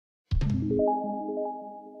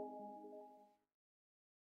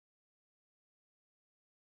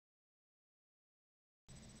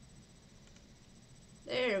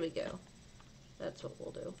There we go. That's what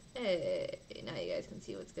we'll do. Hey, now you guys can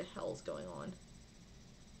see what the hell's going on.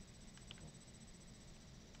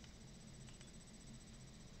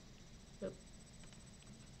 Nope.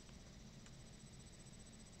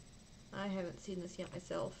 I haven't seen this yet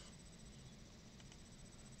myself.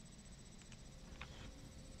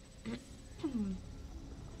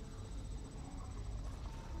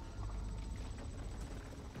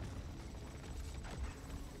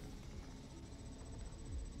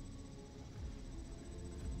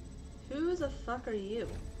 Who the fuck are you?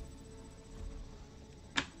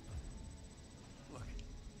 Look,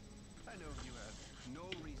 I know you have no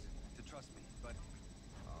reason to trust me, but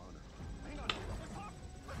oh no. Hang on.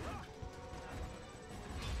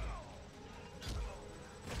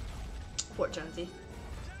 Fort Jonesy.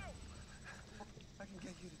 I can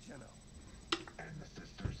get you to Jenno. And the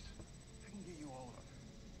sisters. I can get you all of them.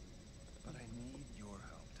 But I need your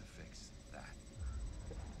help to fix that.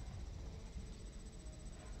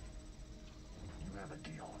 You have a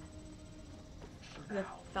deal. For The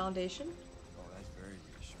now. Foundation? Oh, that's very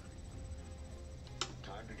reassuring.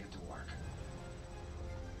 Time to get to work.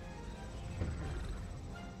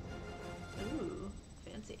 Ooh,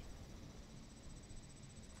 fancy.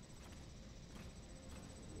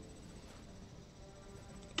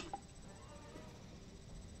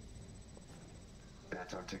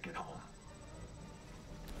 That's our ticket home.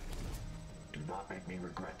 Do not make me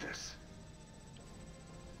regret this.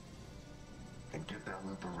 And get that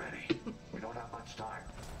looper ready. We don't have much time.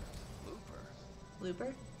 Looper?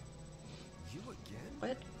 Looper? You again?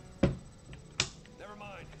 What? Never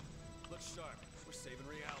mind. Look sharp. We're saving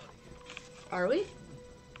reality. Are we?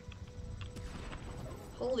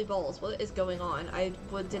 Holy balls, what is going on? I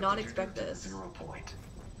did not expect this. 0 point.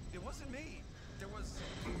 It wasn't me. There was...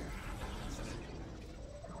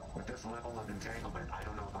 With this level of entanglement, I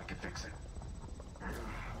don't know if I can fix it. Well,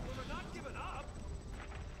 we're not giving up.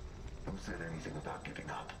 Who said anything about giving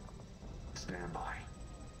up? Stand by.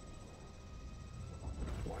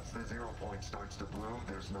 Once the 0 point starts to bloom,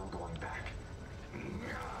 there's no going back.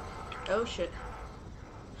 Oh shit.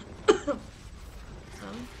 We've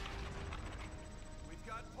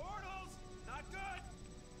got portals. Not good.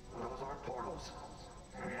 Those aren't portals.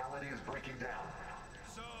 Reality is breaking down.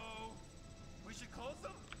 So, we should close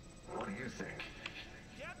them? What do you think?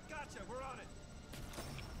 Yep, gotcha. We're on it.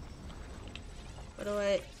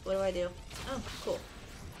 What do I do? Oh, cool.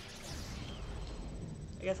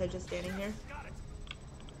 I guess I'm just standing here. Got it.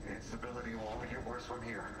 Instability will only get worse from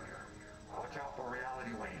here. Watch out for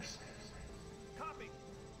reality waves. Copy.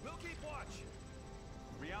 We'll keep watch.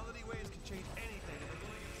 Reality waves can change anything in a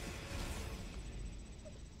blink.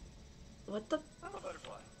 What the? I'm a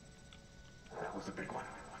butterfly. That was a big one.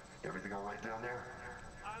 Everything all right down there?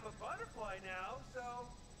 I'm a butterfly now, so...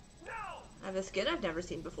 No! I have a skin I've never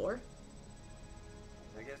seen before.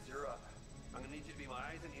 I guess you're up. I'm gonna need you to be my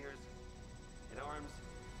eyes and ears, and arms,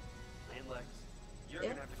 and legs. You're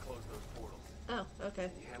gonna have to close those portals. Oh, okay.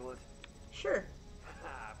 Can you handle it? Sure. Of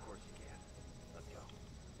course you can. Let's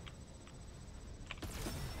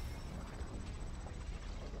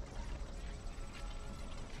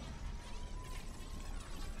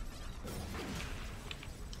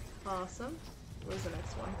go. Awesome. Where's the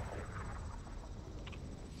next one?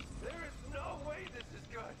 There is no way this is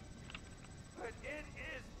good, but it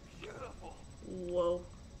is beautiful. Whoa.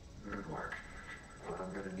 Good work. But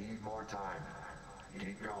I'm gonna need more time.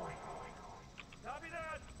 Keep going. Copy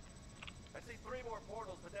that. I see 3 more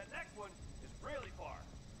portals, but that next one is really far.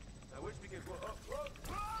 I wish we could. Whoa.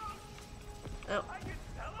 Oh. I can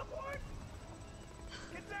teleport.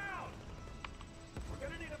 Get down. We're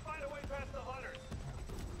gonna need to find a way past the hunters.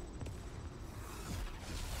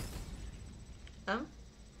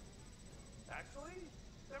 Actually,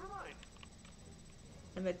 never mind.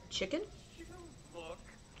 I'm a chicken? You look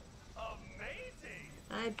amazing.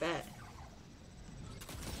 I bet.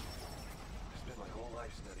 I spent my whole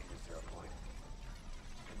life studying the 0 point,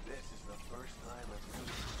 and this is the first time I've seen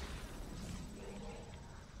it.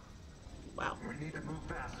 Wow. We need to move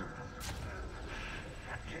faster.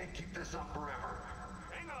 Can't keep this up forever.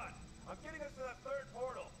 Hang on, I'm getting us to that 3rd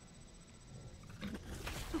portal.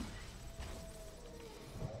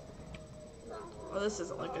 Oh, this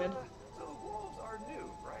doesn't look good. So the wolves are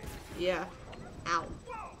new, right? Yeah. Ow.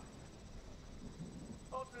 Whoa!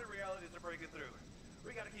 Alternate realities are breaking through.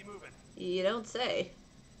 We gotta keep moving. You don't say.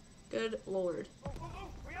 Good lord. Oh,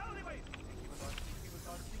 reality wave! Keep us on, keep us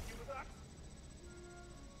on, keep us on.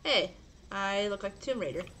 Hey, I look like the Tomb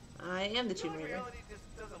Raider. I am the Tomb Raider. Reality just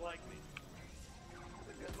doesn't like me.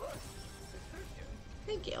 It's a good look. It suits you.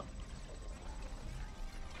 Thank you.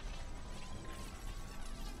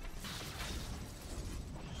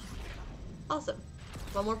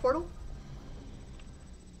 One more portal?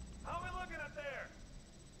 How are we looking up there?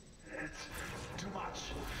 It's too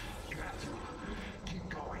much. You have to keep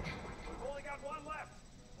going. We've only got one left.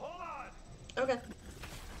 Hold on. Okay.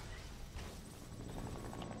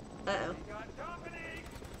 Uh-oh. We got company.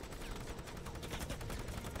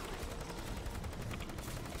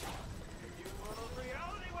 You want those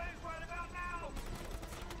reality waves right about now?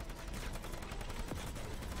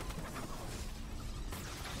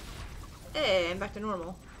 Hey, I'm back to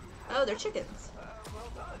normal. Oh, they're chickens.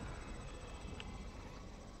 Well done.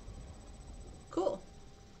 Cool.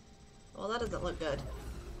 Well, that doesn't look good.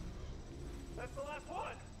 That's the last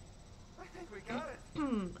one. I think we got it.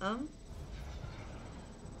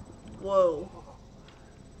 Whoa.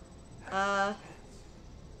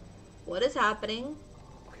 What is happening?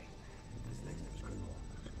 Okay, this next step is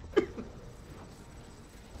critical.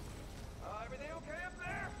 Everything okay up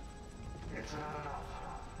there? It's not enough.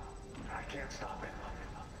 I can't stop it.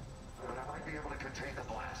 But I might be able to contain the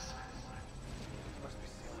blast. You must be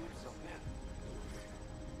sealing yourself in.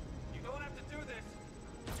 You don't have to do this.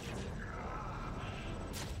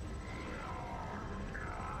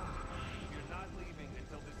 You're not leaving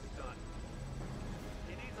until this is done.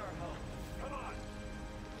 He needs our help. Come on.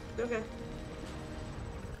 Okay.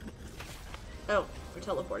 Oh, we're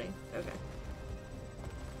teleporting. Okay.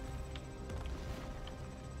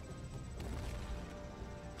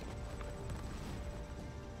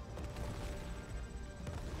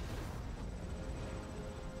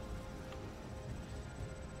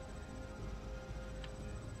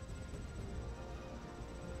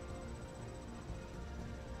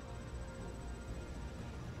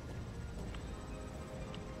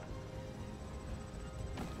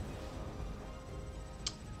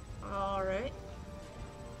 All right.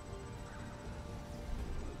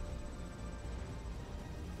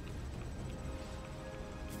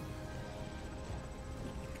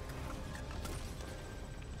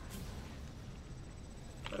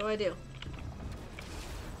 What do I do?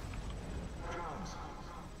 Jones,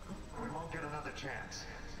 we won't get another chance.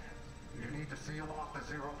 You need to seal off the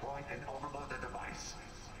 0 point and overload the device.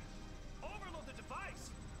 Overload the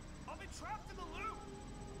device. I'll be trapped in the loop.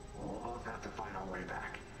 We'll both have to find our way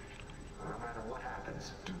back. No matter what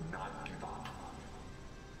happens, do not give up.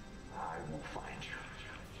 I will find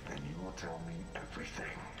you, and you will tell me everything.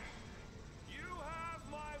 You have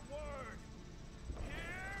my word.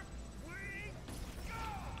 Here we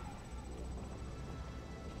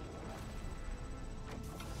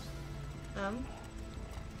go.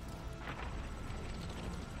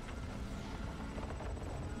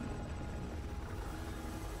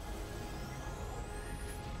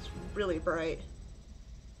 It's really bright.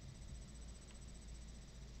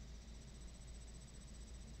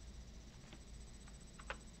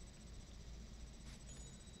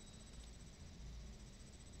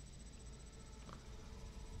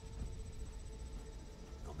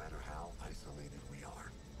 No matter how isolated we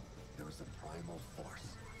are, there is a primal force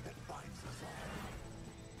that binds us all.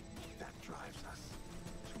 That drives us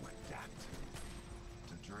to adapt,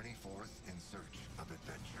 to journey forth in search of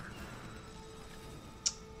adventure.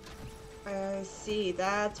 I see.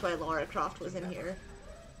 That's why Lara Croft was in here.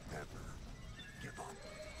 Never give up.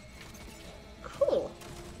 Cool.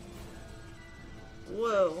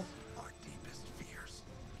 Whoa. Our deepest fears.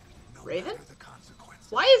 No Raven? matter the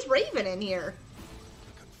consequences. Why is Raven in here?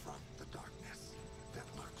 To confront the darkness that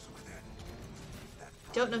lurks within. That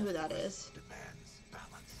Don't know who primal that force is. demands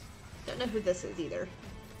balance. Don't know who this is either.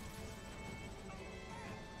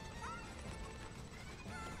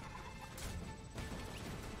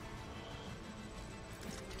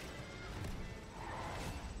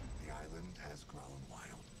 The island has grown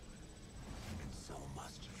wild, and so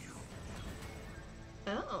must you.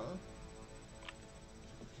 Oh.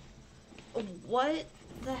 What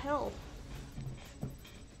the hell?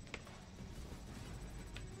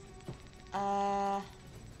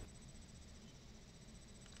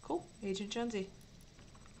 Cool. Agent Jonesy.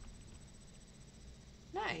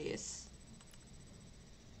 Nice.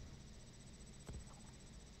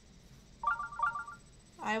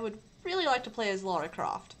 I would really like to play as Lara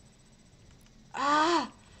Croft. Ah!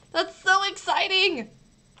 That's so exciting!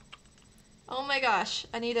 Oh my gosh.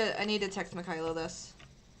 I need to text Mikhailo this.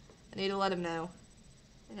 I need to let him know.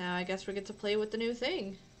 Now I guess we get to play with the new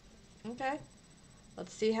thing. Okay.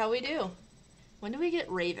 Let's see how we do. When do we get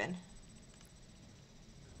Raven?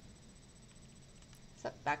 Is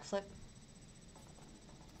that backflip?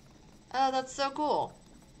 Oh, that's so cool.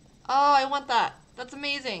 Oh, I want that. That's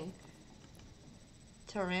amazing.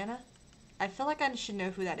 Tirana? I feel like I should know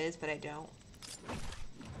who that is, but I don't.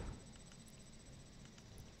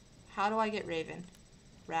 How do I get Raven?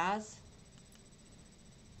 Raz?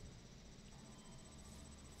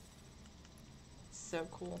 so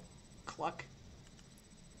cool. Cluck.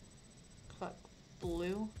 Cluck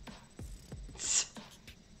blue.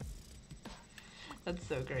 That's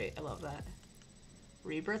so great. I love that.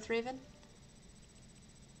 Rebirth Raven?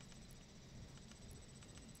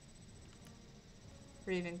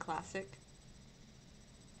 Raven Classic.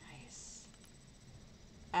 Nice.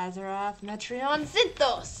 Azeroth Metreon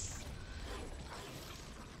Zinthos!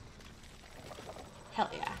 Hell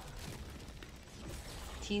yeah.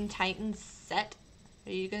 Teen Titans set?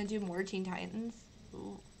 Are you gonna do more Teen Titans?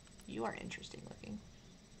 Ooh, you are interesting looking.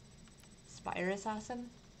 Spire Assassin?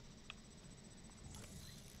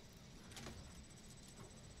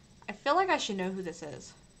 I feel like I should know who this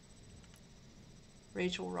is.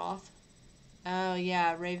 Rachel Roth. Oh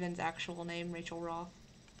yeah, Raven's actual name, Rachel Roth.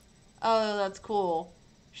 Oh, that's cool.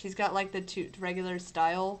 She's got like the regular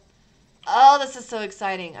style. Oh, this is so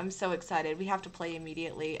exciting. I'm so excited. We have to play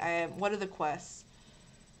immediately. What are the quests?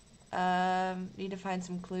 Need to find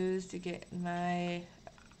some clues to get my...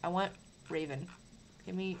 I want Raven.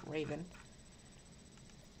 Give me Raven.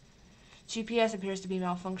 GPS appears to be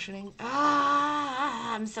malfunctioning.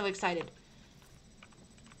 Ah, I'm so excited.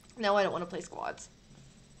 No, I don't want to play squads.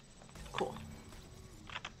 Cool.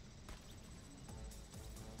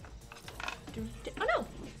 Oh no!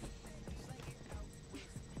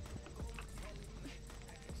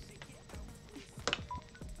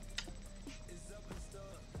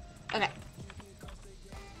 Okay.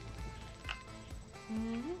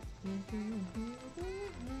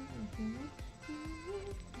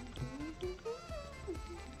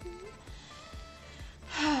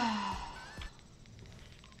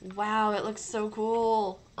 Wow, it looks so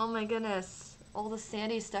cool. Oh my goodness. All the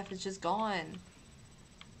sandy stuff is just gone.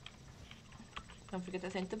 Don't forget to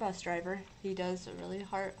thank the bus driver. He does really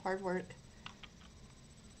hard work.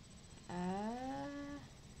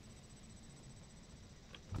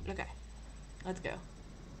 Okay. Let's go.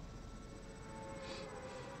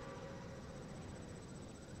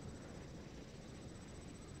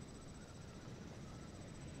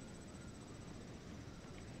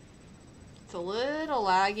 It's a little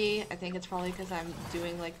laggy. I think it's probably because I'm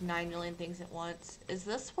doing like 9 million things at once. Is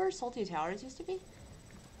this where Salty Towers used to be?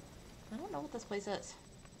 I don't know what this place is.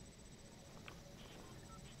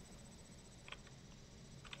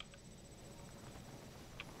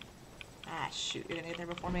 Ah, shoot. You're gonna get there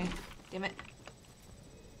before me. Damn it.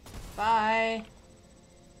 Bye.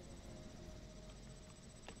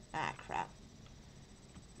 Ah, crap.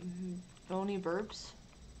 Bony Burbs.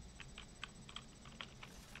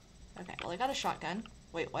 Okay, well I got a shotgun.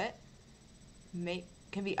 Wait, what?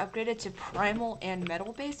 Can be upgraded to primal and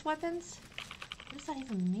metal-based weapons? What does that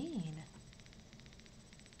even mean?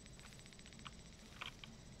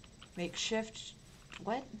 Makeshift...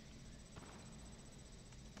 What?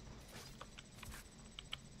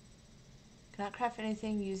 Cannot craft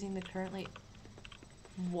anything using the currently...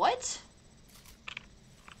 What?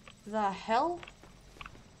 The hell?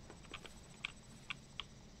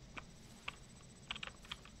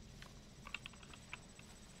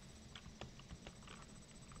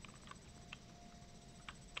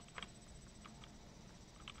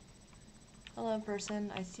 Hello,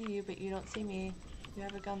 person. I see you, but you don't see me. You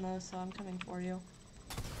have a gun, though, so I'm coming for you.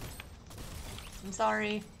 I'm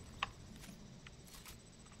sorry.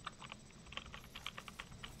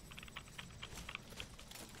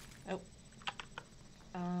 Oh.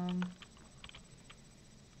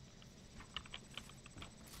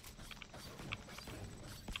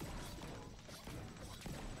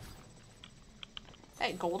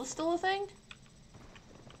 Hey, gold is still a thing?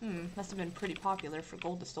 Must have been pretty popular for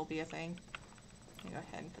gold to still be a thing. Let me go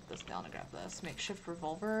ahead and put this down and grab this. Makeshift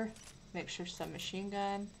revolver, makeshift submachine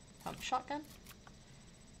gun, pump shotgun.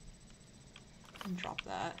 And drop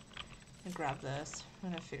that. And grab this.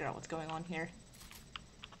 I'm gonna figure out what's going on here.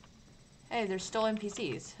 Hey, there's still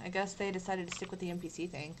NPCs. I guess they decided to stick with the NPC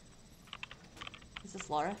thing. Is this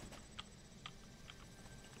Laura?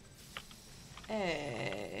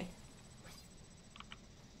 Hey.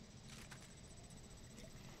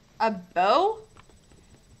 A bow?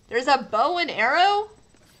 There's a bow and arrow?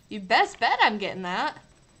 You best bet I'm getting that.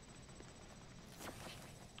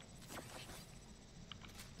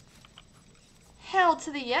 Hell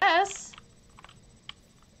to the yes.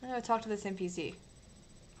 I'm gonna talk to this NPC.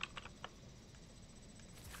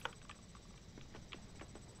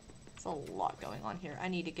 There's a lot going on here. I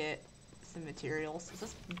need to get some materials. Is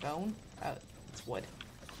this bone? Oh, it's wood.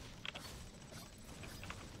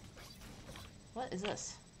 What is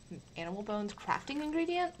this? Animal bones crafting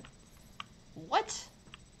ingredient? What?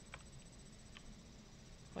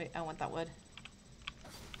 Wait, I want that wood.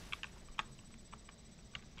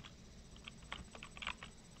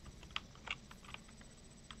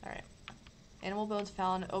 Animal bones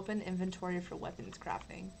found. Open inventory for weapons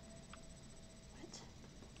crafting. What?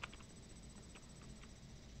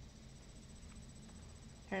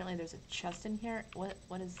 Apparently there's a chest in here.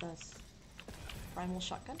 What is this? Primal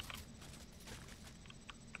shotgun?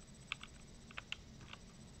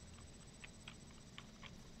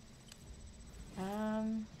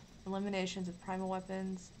 Eliminations of primal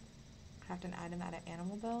weapons. Craft an item out of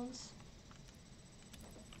animal bones.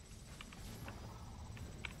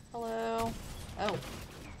 Hello. Oh.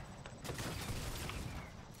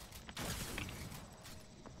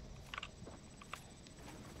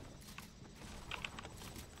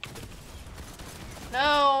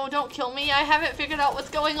 No, don't kill me. I haven't figured out what's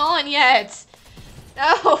going on yet.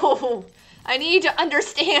 No. I need to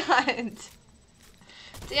understand.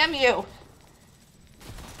 Damn you.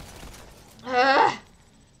 Ugh.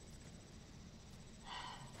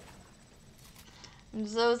 I'm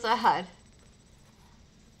so sad.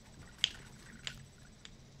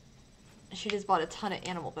 She just bought a ton of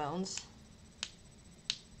animal bones.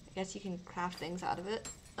 I guess you can craft things out of it.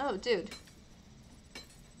 Oh, dude.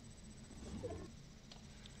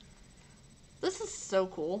 This is so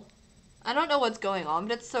cool. I don't know what's going on,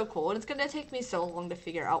 but it's so cool. And it's gonna take me so long to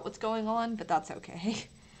figure out what's going on, but that's okay.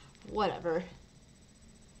 Whatever.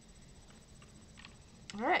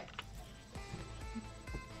 Alright.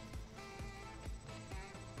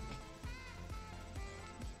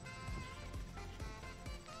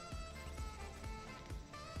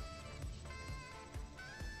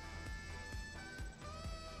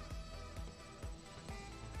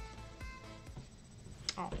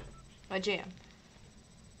 Oh, my jam.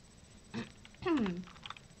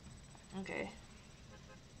 Okay.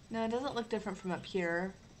 No, it doesn't look different from up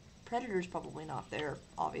here. Predator's probably not there,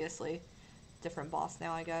 obviously. Different boss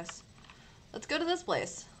now, I guess. Let's go to this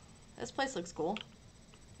place. This place looks cool.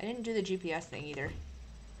 I didn't do the GPS thing either.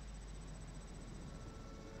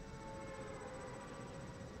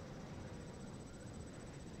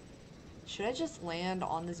 Should I just land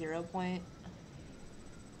on the 0 point?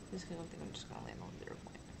 I think I'm just gonna land on the 0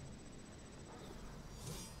 point.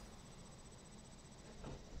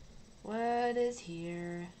 What is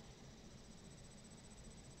here?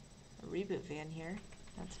 A reboot van here.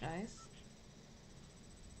 That's nice.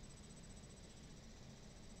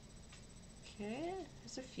 Okay,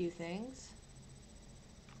 there's a few things.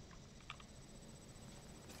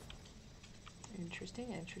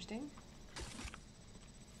 Interesting, interesting.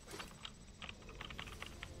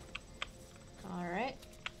 Alright,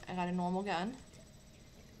 I got a normal gun.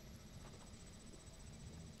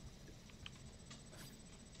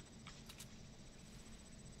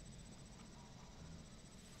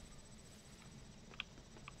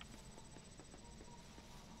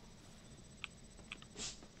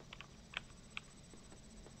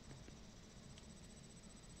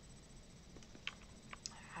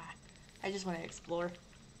 I just want to explore.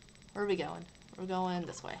 Where are we going? We're going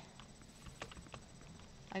this way.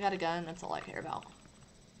 I got a gun, that's all I care about.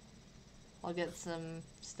 I'll get some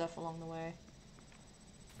stuff along the way.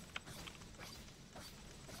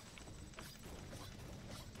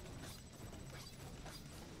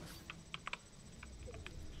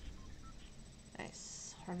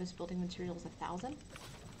 Nice. Harvest building materials 1,000.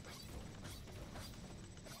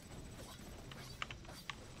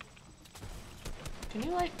 Can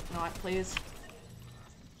you, like, not, please?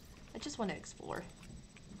 I just want to explore.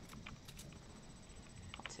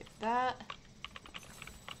 I'll take that.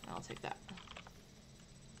 I'll take that.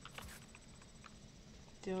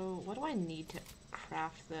 What do I need to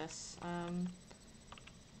craft this?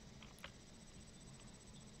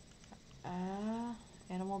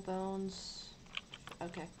 Animal bones.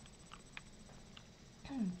 Okay.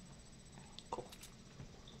 Cool.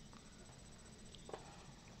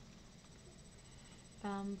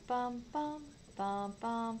 Bum bum bum bum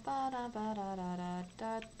bum ba da ba da da da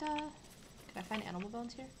da da. Can I find animal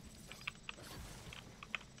bones here?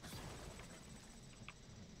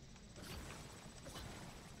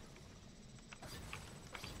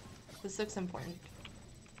 This looks important.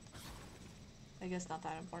 I guess not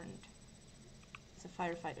that important. It's a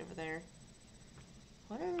firefight over there.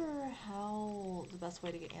 Wonder how the best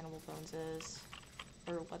way to get animal bones is.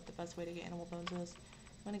 Or what the best way to get animal bones is.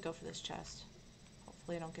 I'm gonna go for this chest.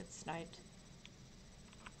 Hopefully I don't get sniped.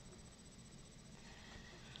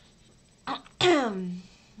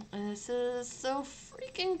 This is so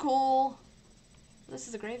freaking cool. This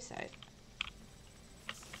is a gravesite.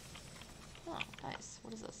 Oh, nice.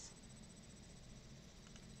 What is this?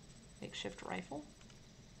 Makeshift rifle.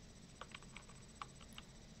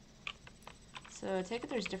 So I take it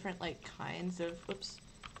there's different like kinds of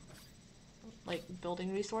like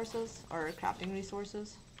building resources or crafting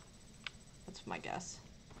resources. That's my guess.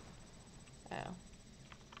 Oh.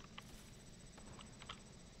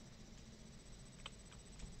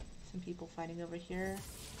 Some people fighting over here.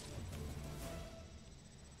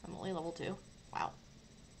 I'm only level 2. Wow.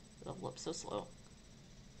 Level up so slow.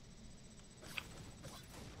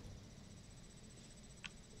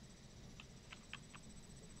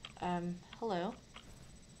 Hello.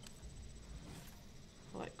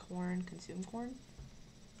 What, corn? Consume corn?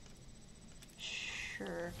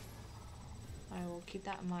 Sure. I will keep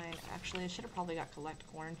that in mind. Actually, I should have probably got collect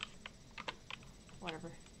corn. Whatever.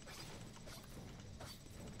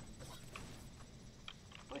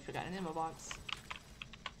 Oh, I forgot an ammo box.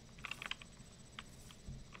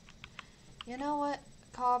 You know what,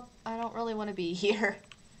 Cobb? I don't really want to be here.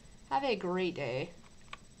 Have a great day.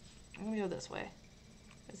 I'm gonna go this way.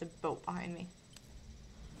 There's a boat behind me.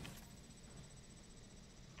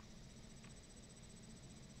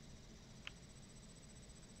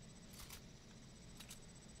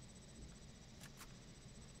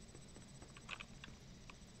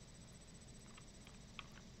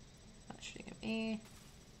 Not shooting at me.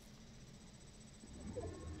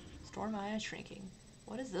 Storm Eye is shrinking.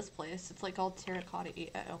 What is this place? It's like all terracotta.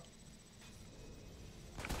 Uh-oh.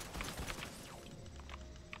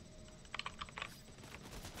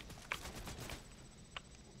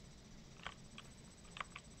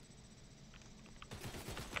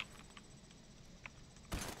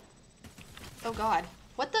 Oh god.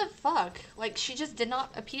 What the fuck? Like, she just did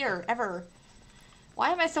not appear, ever.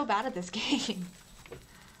 Why am I so bad at this game?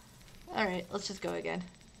 Alright, let's just go again.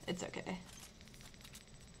 It's okay.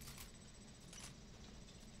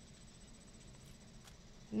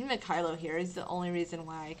 Mikhailo here is the only reason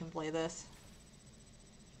why I can play this.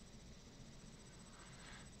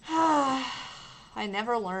 I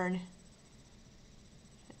never learn.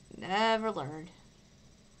 Never learned.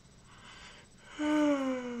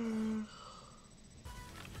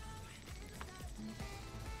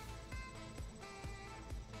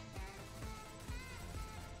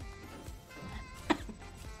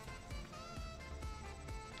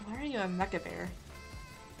 Why are you a mecha bear?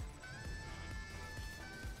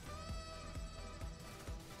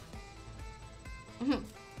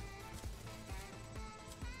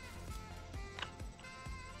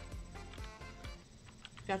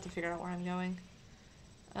 Got to figure out where I'm going.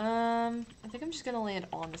 I think I'm just gonna land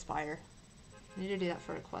on the spire. I need to do that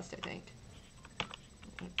for a quest, I think.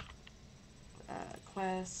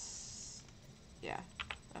 Quests. Yeah.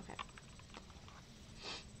 Okay.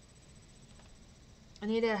 I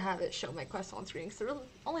need to have it show my quests on screen, because the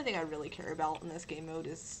only thing I really care about in this game mode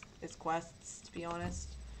is quests, to be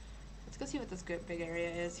honest. Let's go see what this good big area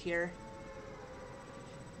is here.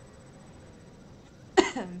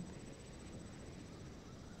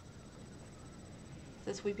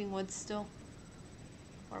 Is this Weeping Woods still?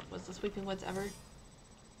 Or was this Weeping Woods ever?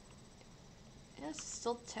 Yeah, it's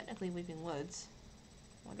still technically Weeping Woods.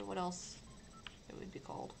 Wonder what else it would be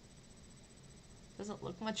called. Doesn't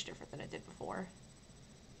look much different than it did before.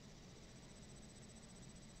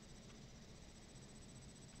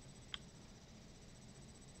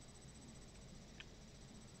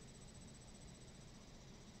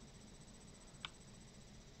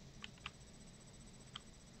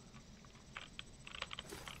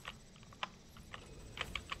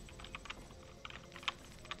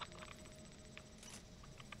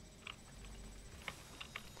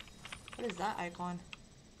 What is that icon?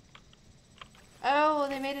 Oh,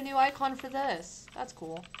 they made a new icon for this. That's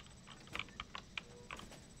cool.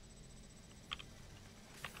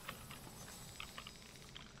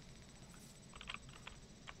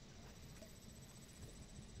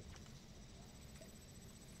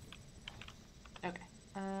 Okay.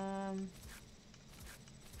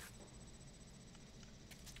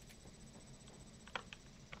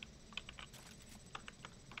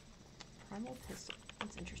 Primal pistol.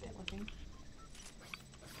 That's interesting looking.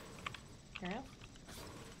 Hero?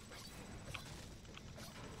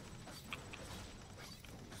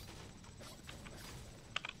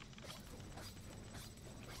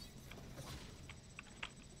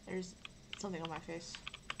 There's something on my face.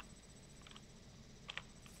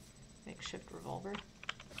 Makeshift revolver.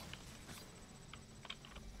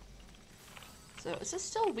 So it's just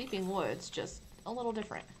still Weeping Woods, just a little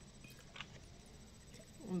different.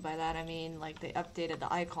 And by that I mean, like, they updated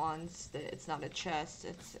the icons, that it's not a chest,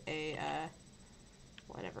 it's a,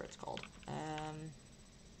 whatever it's called.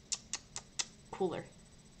 Cooler.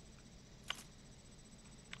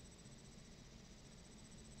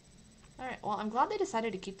 Alright, well, I'm glad they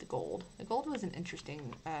decided to keep the gold. The gold was an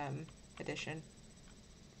interesting, addition.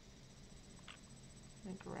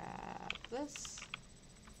 I'm gonna grab this.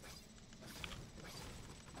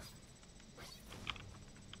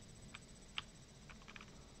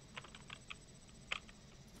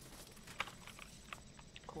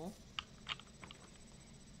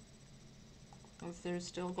 if there's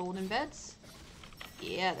still golden beds.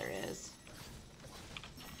 Yeah, there is.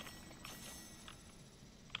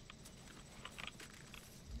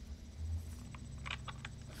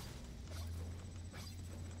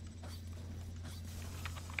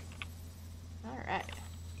 Alright.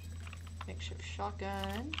 Makeshift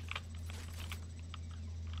shotgun.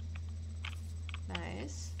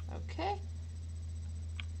 Nice. Okay.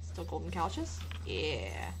 Still golden couches?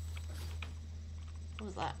 Yeah. What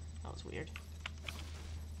was that? That was weird.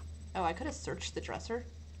 Oh, I could have searched the dresser.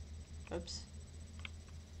 Oops.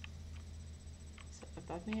 Is it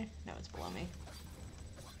above me? No, it's below me.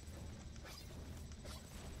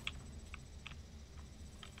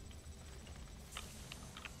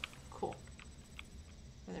 Cool.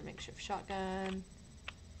 Another makeshift shotgun.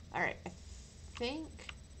 Alright, I think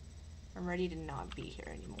I'm ready to not be here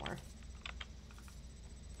anymore.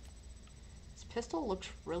 This pistol looks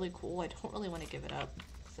really cool. I don't really want to give it up.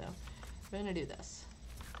 So, we're gonna do this.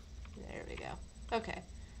 There we go. Okay.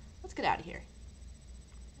 Let's get out of here.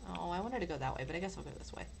 Oh, I wanted to go that way, but I guess I'll go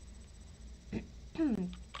this way.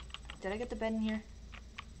 Did I get the bed in here?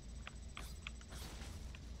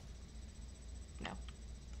 No.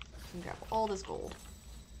 I can grab all this gold.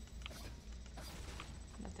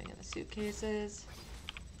 Nothing in the suitcases.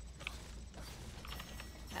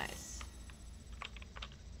 Nice.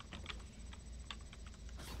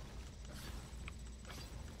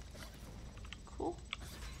 Cool.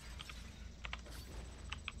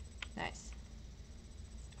 Nice.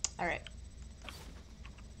 Alright.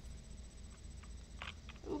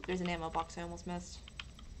 Oop, there's an ammo box I almost missed.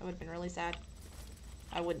 That would have been really sad.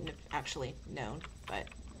 I wouldn't have actually known, but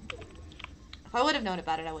if I would have known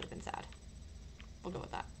about it, I would have been sad. We'll go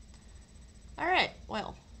with that. Alright,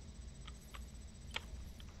 well.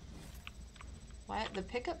 What? The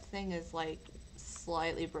pickup thing is, like,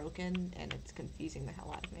 slightly broken, and it's confusing the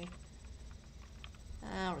hell out of me.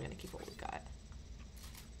 We're gonna keep what we've got.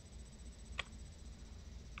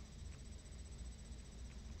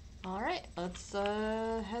 Alright, let's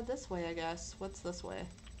head this way, I guess. What's this way?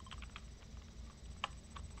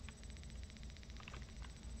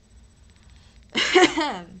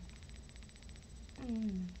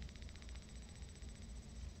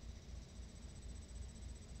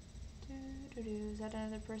 Is that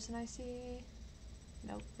another person I see?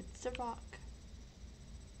 Nope, it's a rock.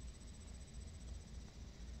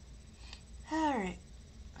 Alright.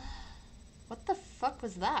 What the fuck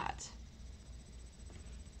was that?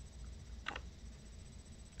 I'm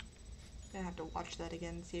gonna have to watch that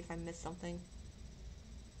again and see if I missed something.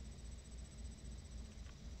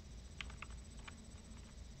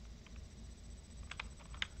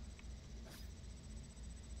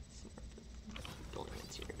 Building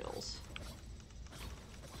materials.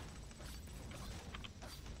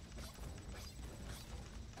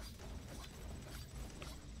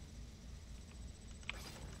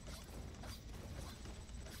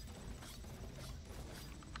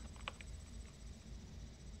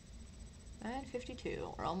 And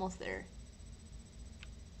 52. We're almost there.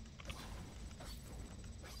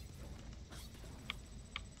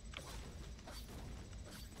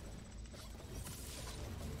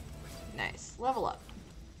 Nice. Level up.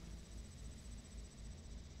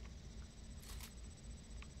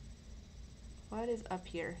 What is up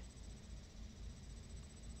here?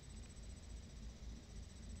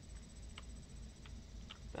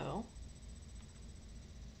 Bow.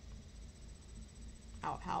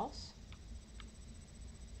 Outhouse.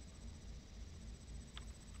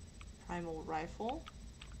 Primal rifle.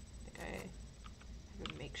 I think I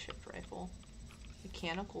have a makeshift rifle.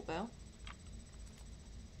 Mechanical bow.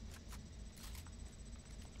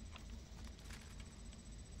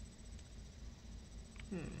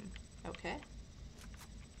 Okay.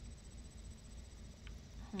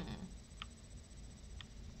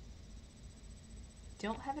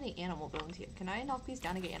 Don't have any animal bones yet. Can I knock these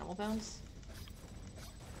down and get animal bones?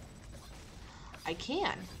 I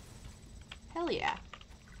can. Hell yeah.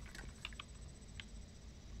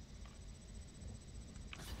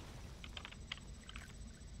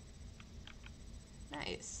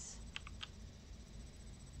 Nice.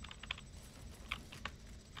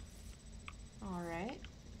 Alright.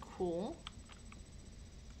 Cool.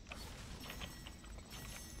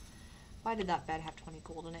 Why did that bed have 20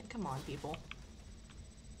 gold in it? Come on, people.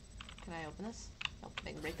 Can I open this? Nope,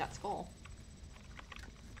 they can break that skull.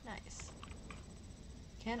 Nice.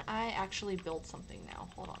 Can I actually build something now?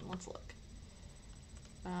 Hold on, let's look.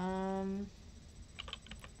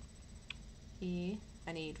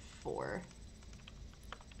 I need 4.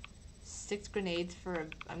 6 grenades for a,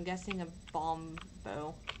 I'm guessing a bomb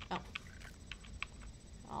bow. Oh.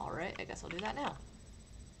 Alright, I guess I'll do that now.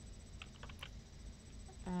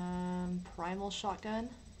 Primal shotgun.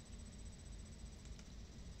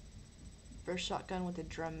 Burst shotgun with a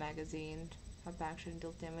drum magazine. Pump action,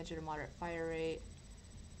 deals damage at a moderate fire rate.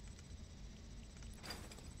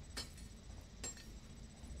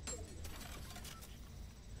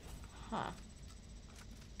 Huh.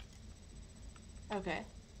 Okay.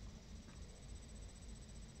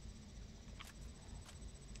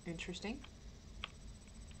 Interesting.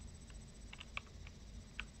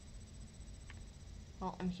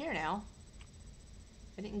 Well, I'm here now.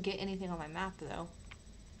 I didn't get anything on my map, though.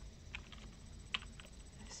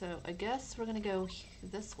 So, I guess we're gonna go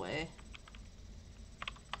this way.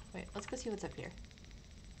 Wait, let's go see what's up here.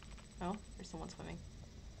 Oh, there's someone swimming.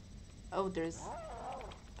 Oh, there's...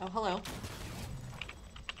 Oh, hello.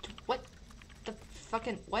 What? The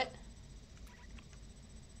fucking... What?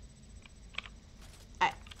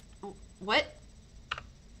 What?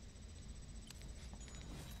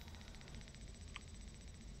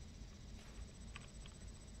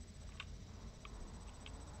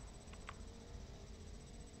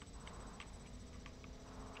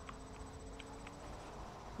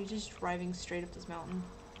 You're just driving straight up this mountain.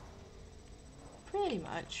 Pretty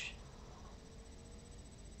much.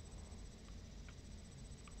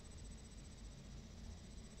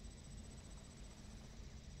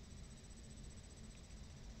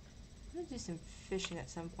 I'm gonna do some fishing at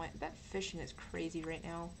some point. I bet fishing is crazy right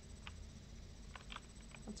now.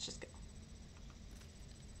 Let's just go.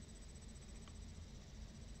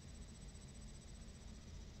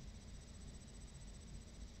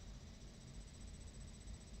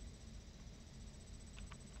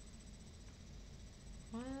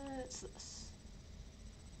 What's this?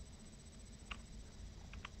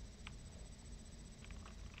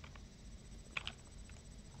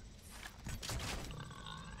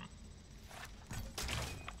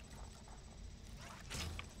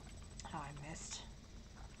 Oh, I missed.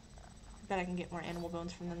 I bet I can get more animal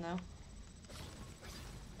bones from them, though.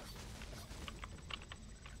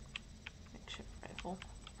 Makeshift rifle.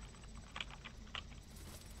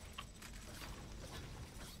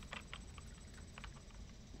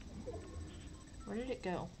 Where did it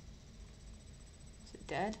go? Is it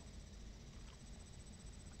dead?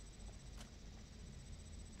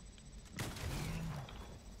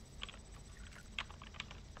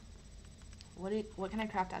 What can I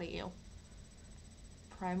craft out of you?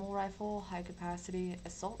 Primal rifle, high capacity,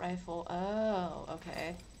 assault rifle. Oh,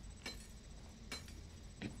 okay.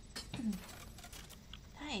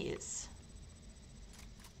 Nice.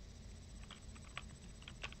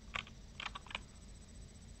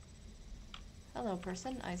 Hello,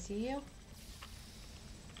 person. I see you.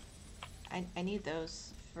 I need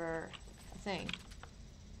those for a thing.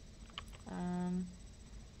 I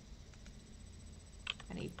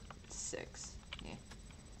need 6. Yeah.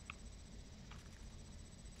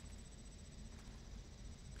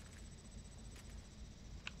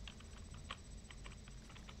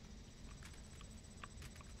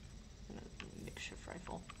 Makeshift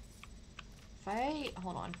rifle.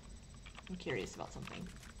 Hold on. I'm curious about something.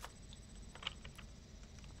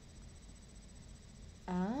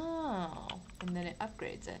 Oh, and then it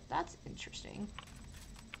upgrades it. That's interesting.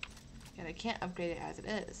 And I can't upgrade it as it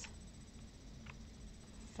is.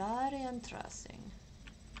 Very interesting.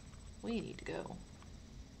 We need to go.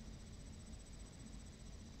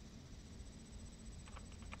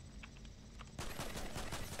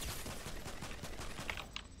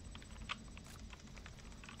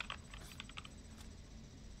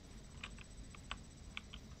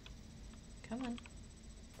 Come on.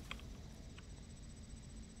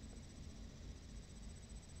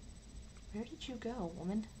 Where did you go,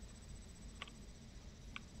 woman?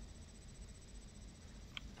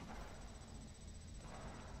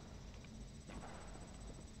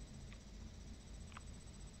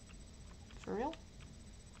 For real?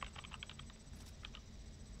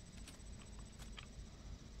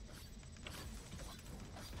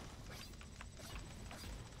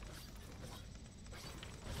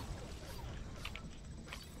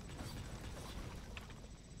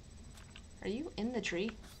 Are you in the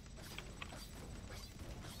tree?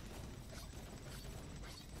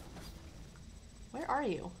 Where are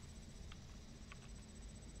you?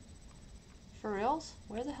 For reals?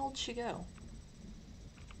 Where the hell did she go?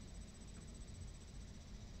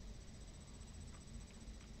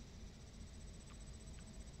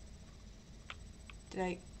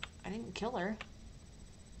 I didn't kill her.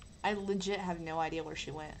 I legit have no idea where she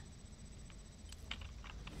went.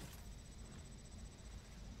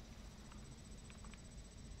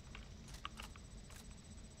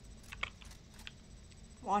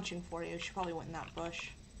 I'm watching for you. She probably went in that bush.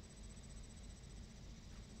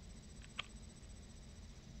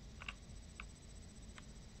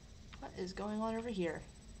 What is going on over here?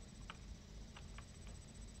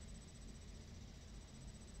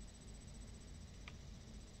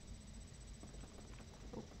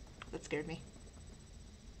 Oh, that scared me.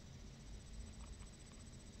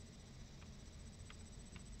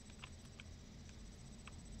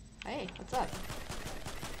 Hey, what's up?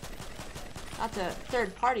 Not to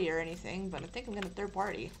third party or anything, but I think I'm gonna third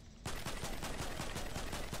party.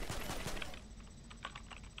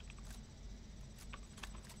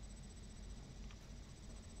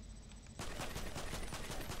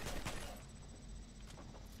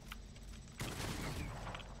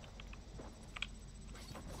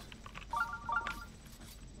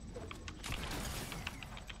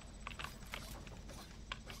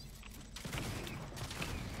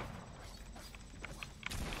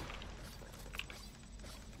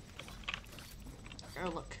 Oh,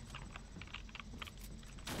 look.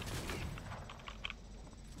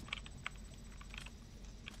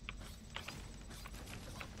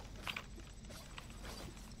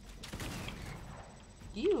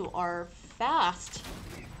 You are fast.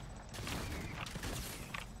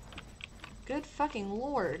 Good fucking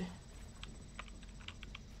lord.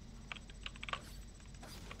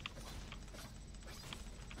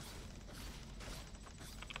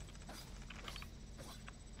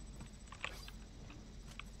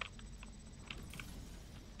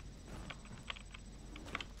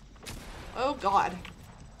 Oh god.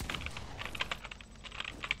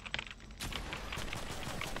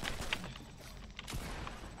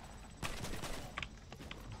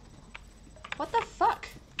 What the fuck?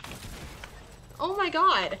 Oh my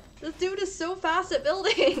god. This dude is so fast at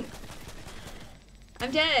building.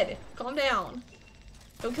 I'm dead. Calm down.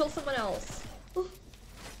 Go kill someone else.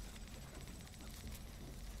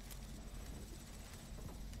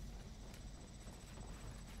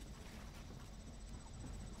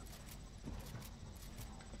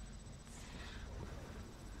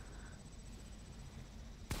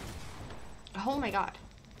 Oh my god.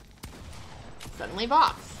 Suddenly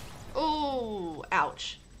box. Oh,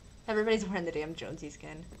 ouch. Everybody's wearing the damn Jonesy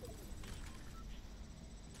skin.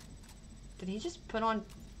 Did he just put on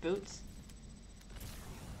boots?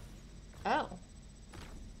 Oh.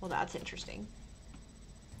 Well, that's interesting.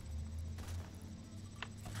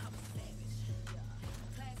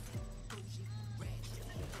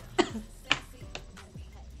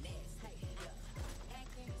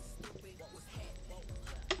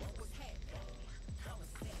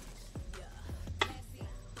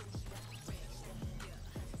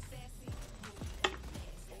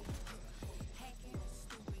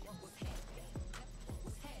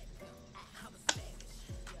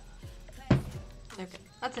 Okay,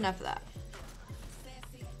 that's enough of that.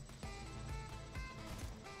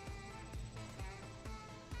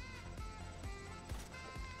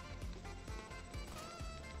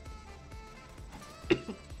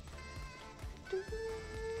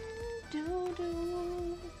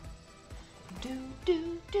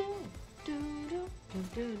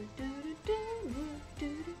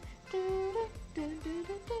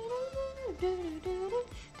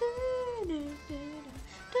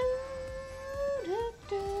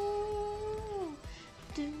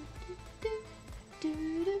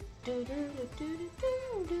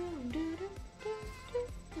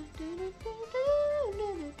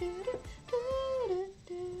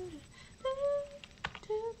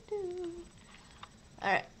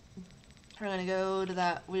 Alright. We're gonna go to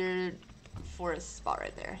that weird forest spot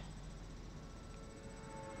right there.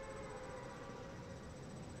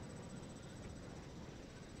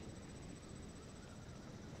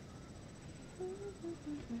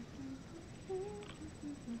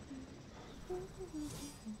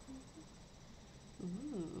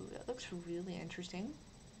 Ooh, that looks really interesting.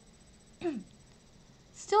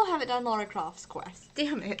 Still haven't done Lara Croft's quest.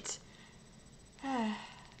 Damn it.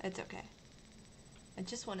 It's okay. I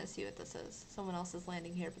just want to see what this is. Someone else is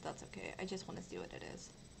landing here, but that's okay. I just want to see what it is.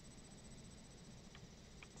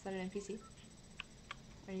 Is that an NPC?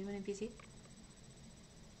 Are you an NPC?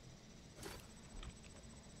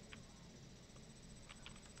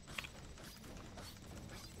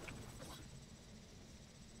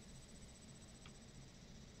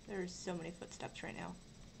 There's so many footsteps right now.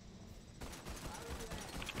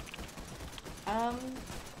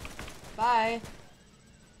 Bye.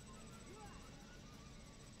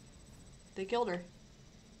 They killed her.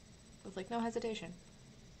 With like no hesitation.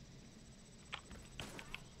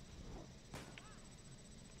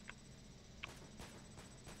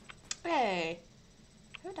 Hey!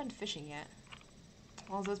 I haven't done fishing yet. As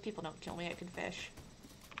long as those people don't kill me, I can fish.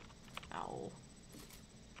 Ow.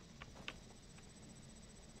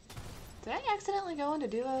 Did I accidentally go into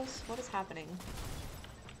duos? What is happening?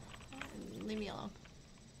 Leave me alone.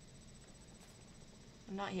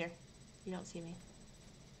 I'm not here. You don't see me.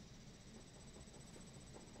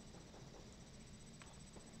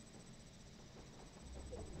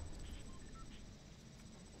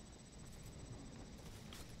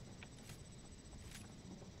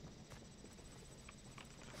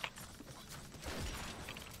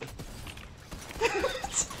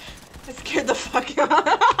 I scared the fuck out.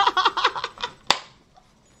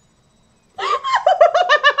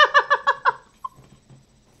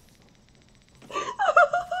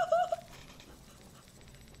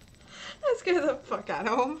 I scared the fuck out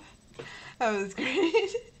of him. That was great.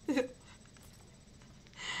 If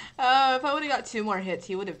I would have got 2 more hits,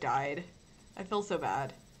 he would have died. I feel so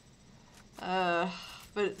bad. But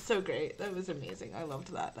it's so great. That was amazing. I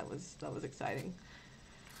loved that. That was exciting.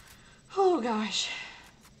 Oh gosh.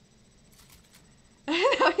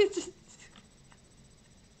 I know he's just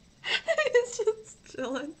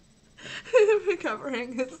chilling.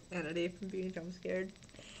 Recovering his sanity from being jump scared.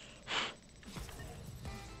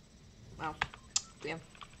 Wow. Damn.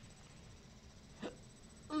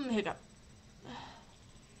 Hiccup.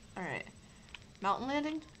 Alright. Mountain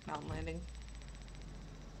landing? Mountain landing.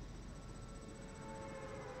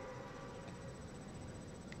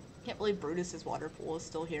 Can't believe Brutus's water pool is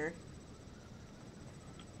still here.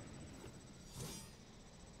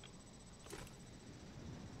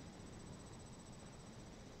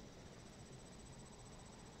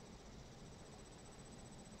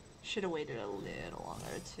 Should have waited a little longer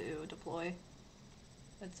to deploy.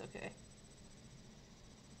 That's okay.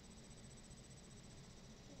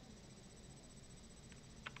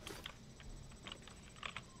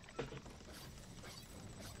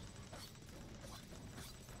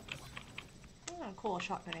 Oh, cool, a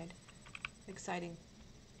shot grenade. Exciting.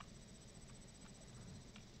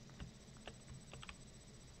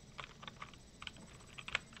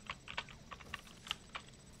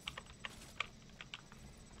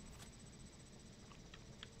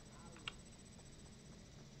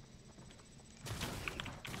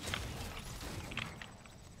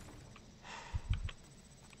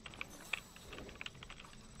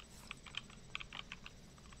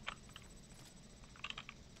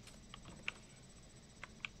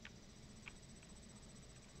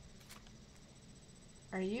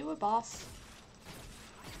 Are you a boss?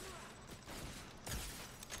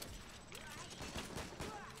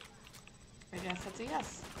 I guess that's a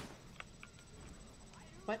yes.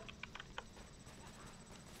 What?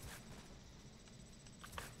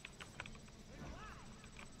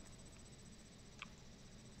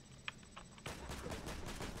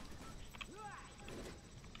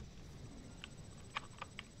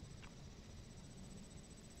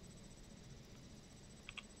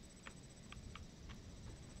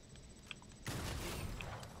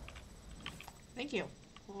 Thank you.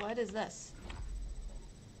 What is this?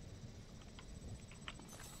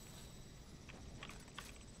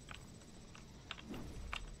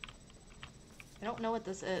 I don't know what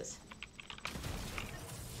this is.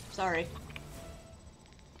 Sorry.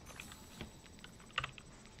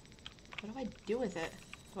 What do I do with it?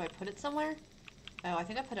 Do I put it somewhere? Oh, I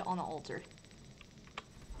think I put it on the altar.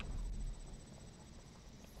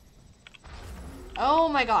 Oh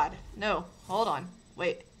my god. No. Hold on.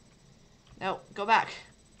 Wait. No. Go back.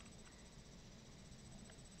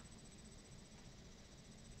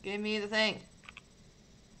 Give me the thing.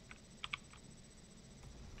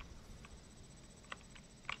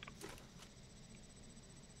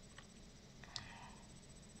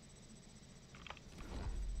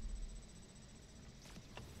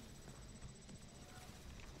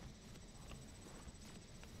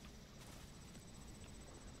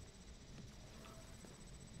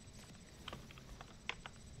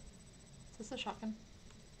 Is this a shotgun?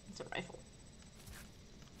 It's a rifle.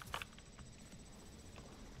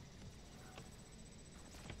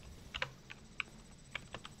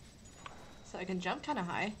 So I can jump kind of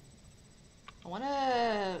high. I want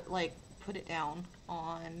to, like, put it down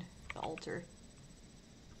on the altar.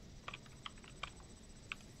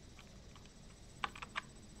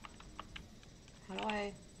 How do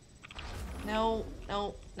I... No,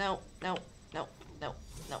 no, no, no, no, no,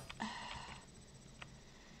 no.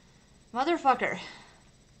 Motherfucker.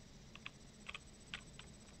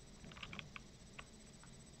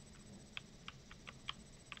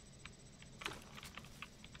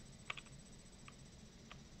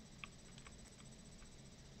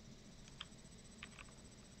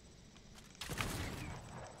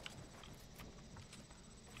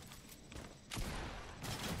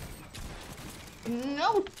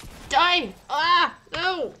 No! Die! Ah!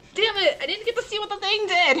 No! Damn it! I didn't get to see what the thing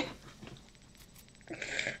did!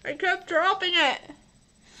 I kept dropping it!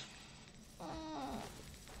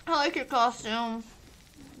 I like your costume.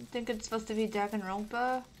 I think it's supposed to be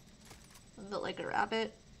Danganronpa. A bit like a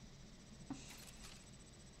rabbit.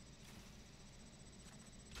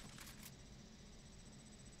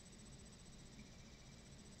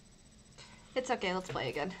 It's okay, let's play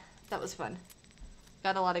again. That was fun.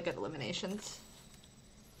 Got a lot of good eliminations.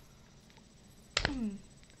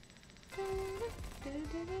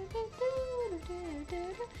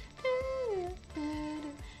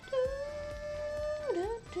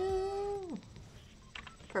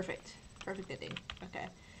 Perfect. Perfect ending. Okay.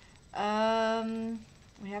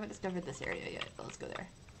 We haven't discovered this area yet, but let's go there.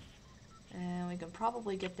 And we can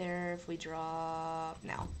probably get there if we drop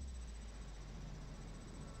now.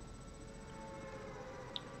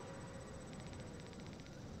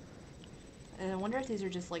 And I wonder if these are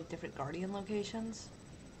just like different Guardian locations.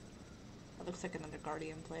 That looks like another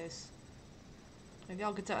Guardian place. Maybe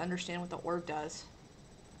I'll get to understand what the orb does.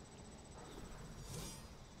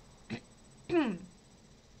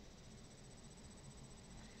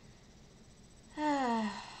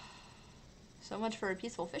 So much for a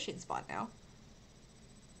peaceful fishing spot now.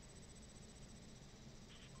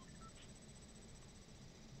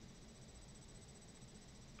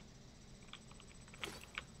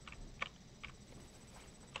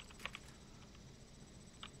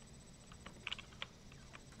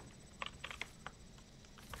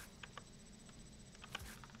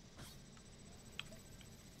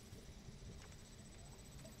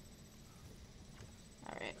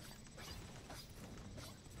 Alright.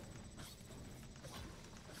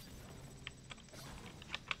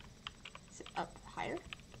 Is it up higher?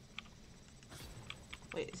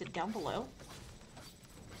 Wait, is it down below?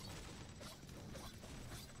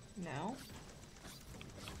 No.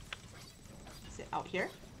 Is it out here?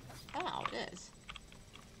 Oh, it is.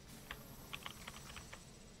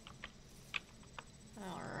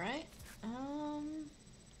 Alright.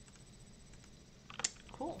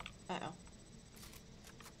 Cool. Uh-oh.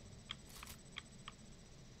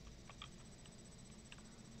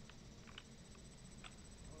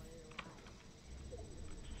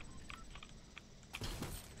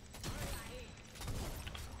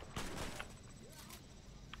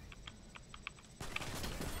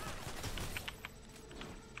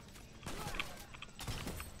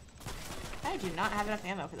 I do not have enough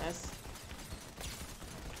ammo for this.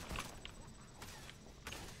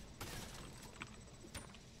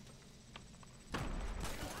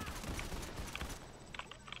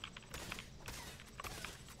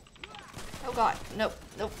 Oh god. Nope.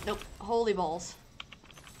 Nope. Nope. Holy balls.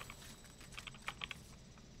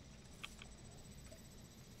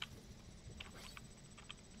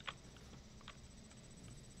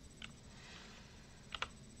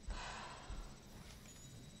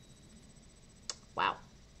 Wow.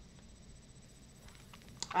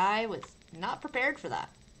 I was not prepared for that.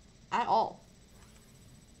 At all.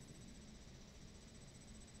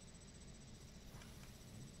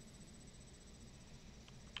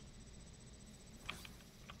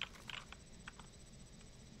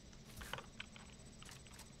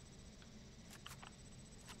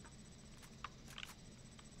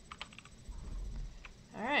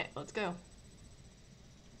 Alright, let's go.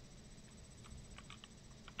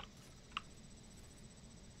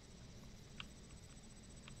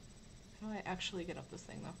 How do I actually get up this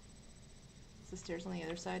thing, though? Is the stairs on the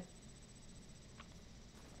other side?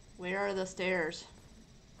 Where are the stairs?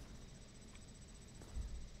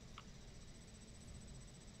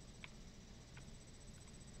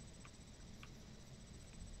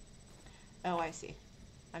 Oh, I see.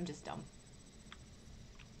 I'm just dumb.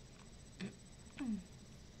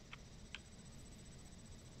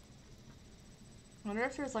 I wonder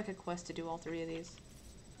if there's like a quest to do all three of these.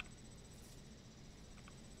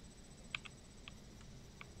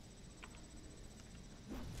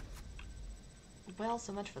 Well,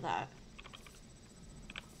 so much for that.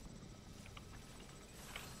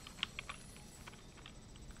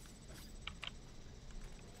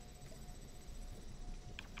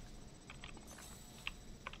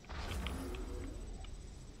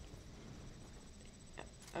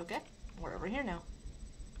 Okay, we're over here now.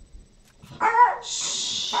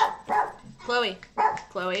 Shh. Chloe.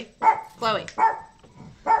 Chloe. Chloe.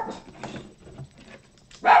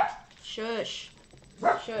 Shush.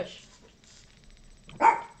 Shush.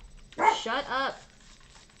 Shut up.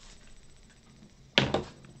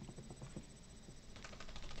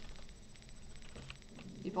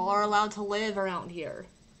 People are allowed to live around here.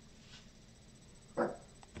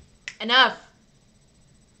 Enough.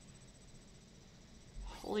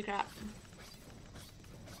 Holy crap.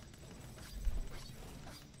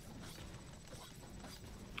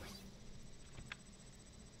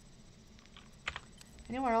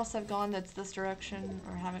 Anywhere else I've gone that's this direction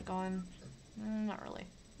or haven't gone? Not really.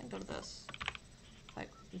 I can go to this. If I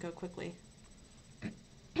can go quickly.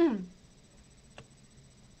 I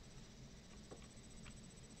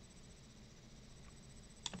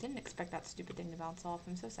didn't expect that stupid thing to bounce off.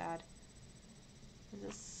 I'm so sad. Is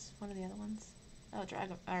this one of the other ones? Oh,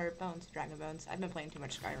 dragon or bones, dragon bones. I've been playing too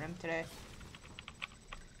much Skyrim today.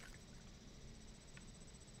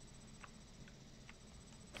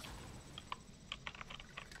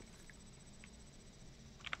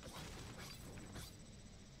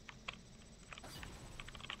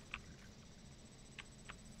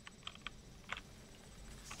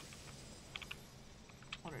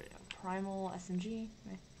 What are they? Primal SMG.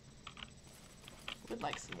 Would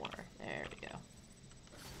like some more. There we go.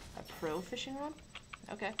 A pro fishing rod?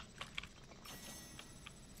 Okay.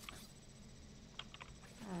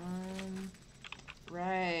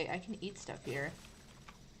 Right, I can eat stuff here.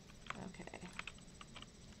 Okay.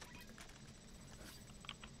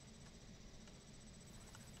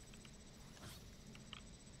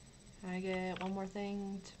 Can I get one more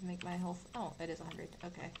thing to make my health? Oh, it is 100.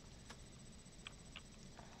 Okay.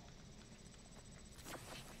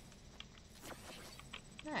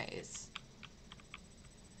 Nice.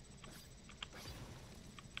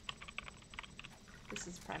 This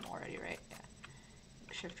is primal already, right? Yeah.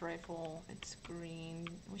 Shift rifle, it's green.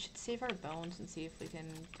 We should save our bones and see if we can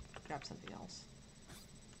grab something else.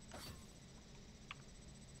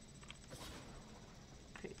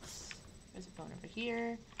 Crates. There's a bone over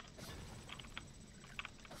here.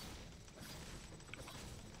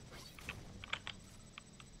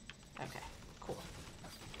 Okay, cool.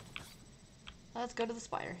 Let's go to the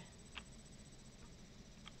spire.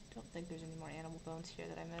 Don't think there's any more animal bones here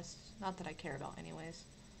that I missed. Not that I care about anyways.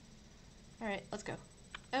 Alright, let's go.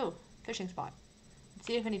 Oh, fishing spot. Let's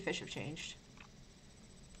see if any fish have changed.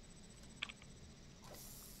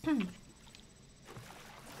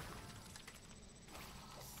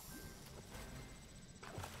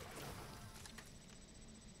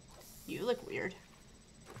 You look weird.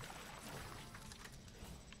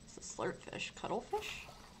 It's a slurp fish. Cuttlefish?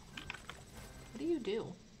 What do you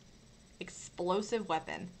do? Explosive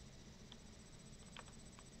weapon.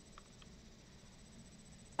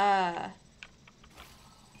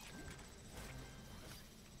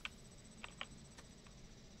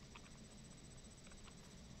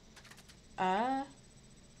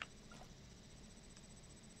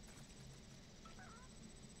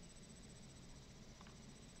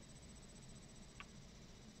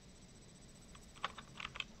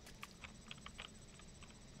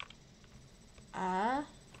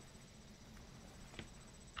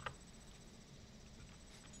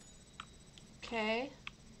 Okay.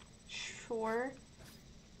 Sure.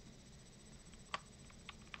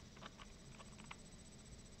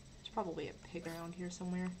 There's probably a pig around here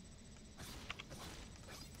somewhere.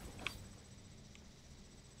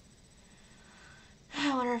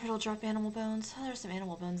 I wonder if it'll drop animal bones. Oh, there's some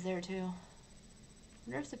animal bones there too. I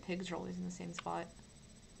wonder if the pigs are always in the same spot.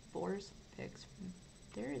 Boars? Pigs.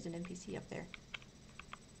 There is an NPC up there.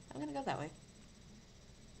 I'm gonna go that way.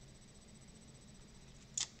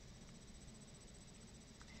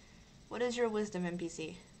 What is your wisdom,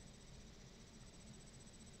 NPC?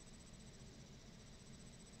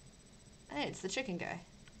 Hey, it's the chicken guy.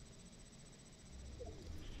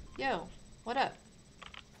 Yo, what up?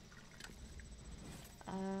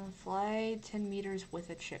 Fly 10 meters with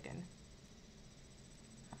a chicken.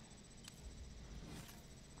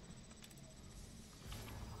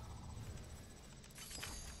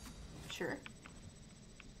 Sure.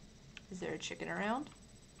 Is there a chicken around?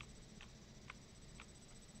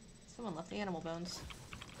 Someone left the animal bones.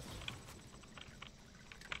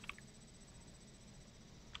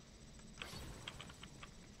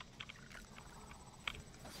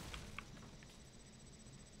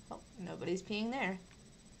 Oh, nobody's peeing there.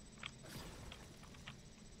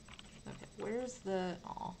 Okay, where's the...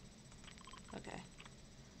 Aw. Okay.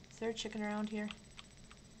 Is there a chicken around here?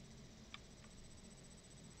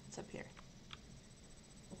 It's up here.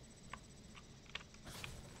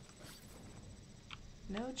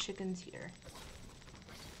 No chickens here.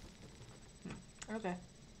 Okay.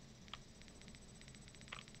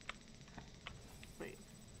 Wait.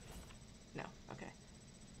 No, okay.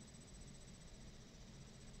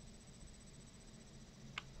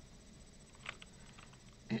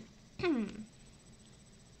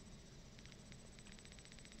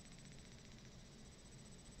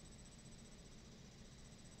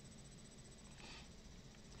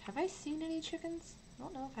 Have I seen any chickens? I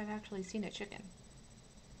don't know if I've actually seen a chicken.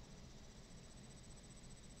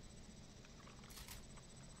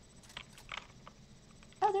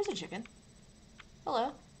 Oh, there's a chicken.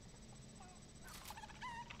 Hello.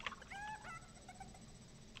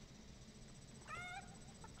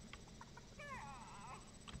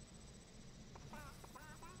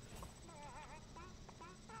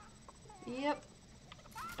 Yep.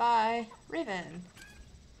 Bye. Raven.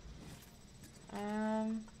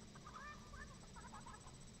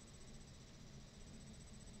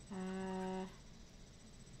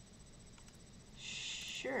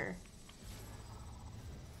 Sure.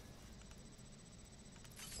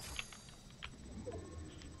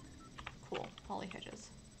 Cool. Holly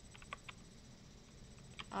hedges.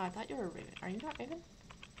 I thought you were Raven. Are you not Raven?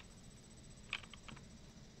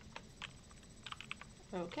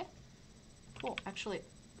 Okay. Cool. Actually,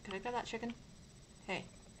 can I grab that chicken? Hey.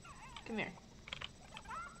 Come here.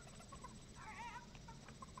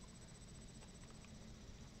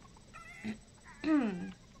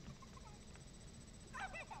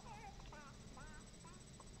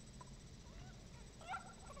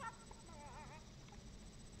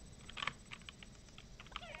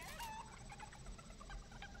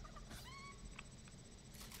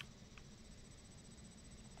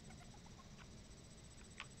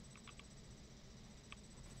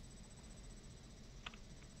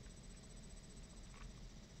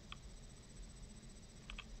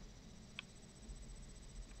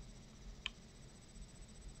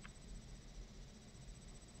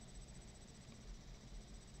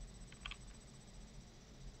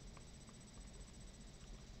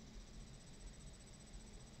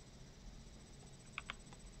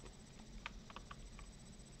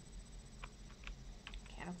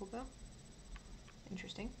 Mechanical bow?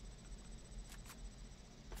 Interesting.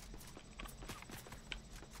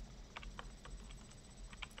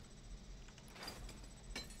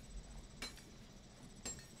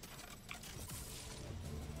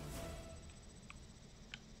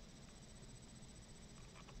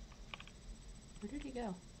 Where did he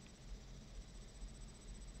go?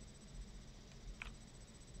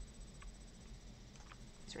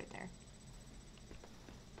 He's right there.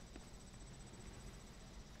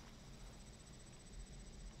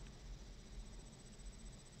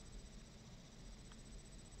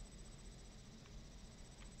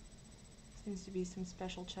 Seems to be some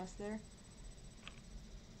special chest there.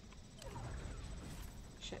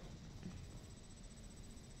 Shit.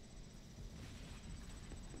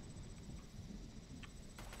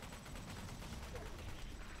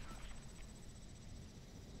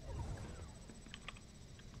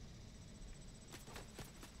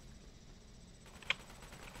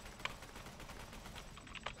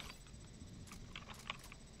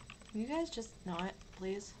 Can you guys just not,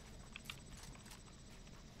 please?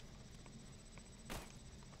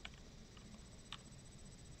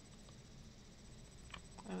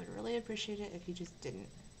 I would really appreciate it if you just didn't.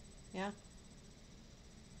 Yeah?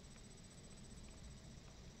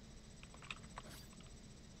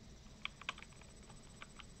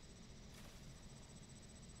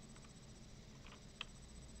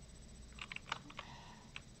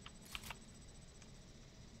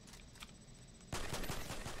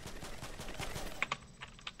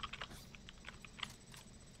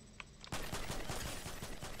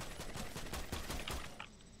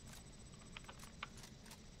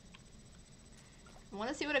 I want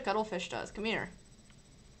to see what a cuttlefish does. Come here.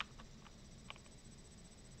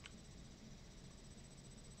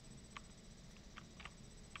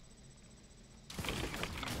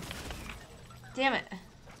 Damn it.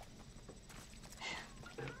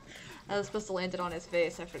 I was supposed to land it on his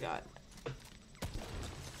face. I forgot.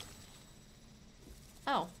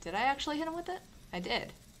 Oh, did I actually hit him with it? I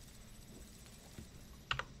did.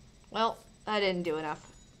 Well, I didn't do enough.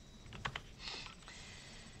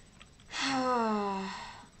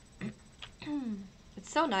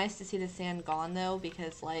 It's so nice to see the sand gone though,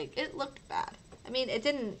 because like it looked bad. I mean, it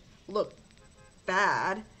didn't look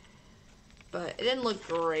bad, but it didn't look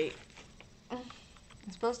great. I'm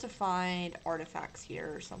supposed to find artifacts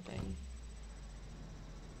here or something.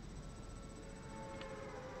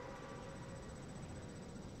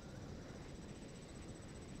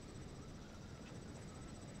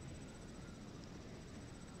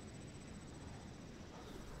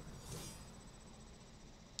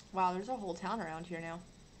 Wow, there's a whole town around here now.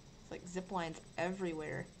 It's like zip lines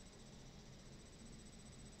everywhere.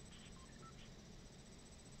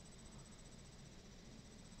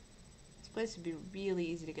 This place would be really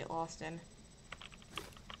easy to get lost in.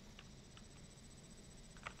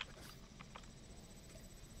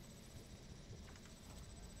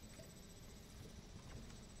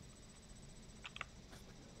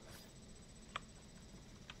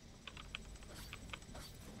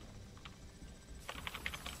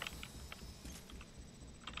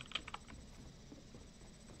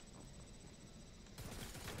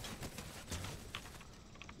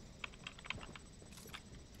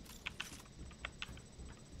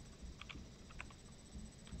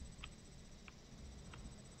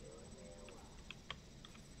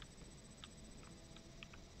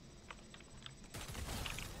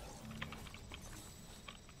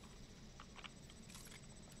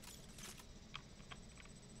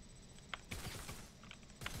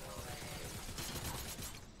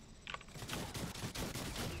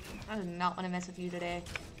 I do not want to mess with you today.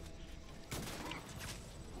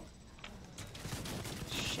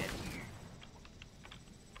 Shit.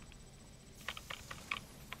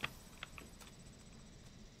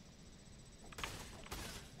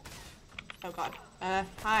 Oh god.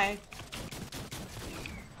 Hi.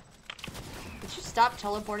 Did you stop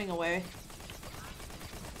teleporting away?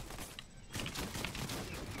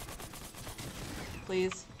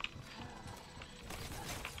 Please.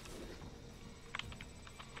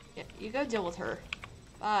 Yeah, you go deal with her.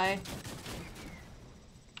 Bye.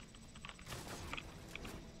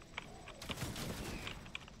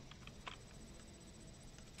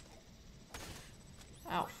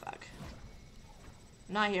 Oh, fuck.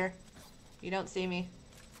 I'm not here. You don't see me.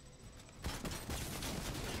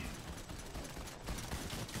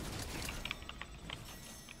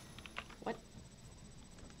 What?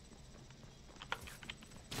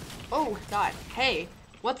 Oh, God. Hey,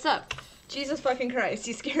 what's up? Jesus fucking Christ,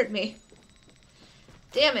 you scared me.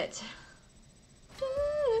 Damn it.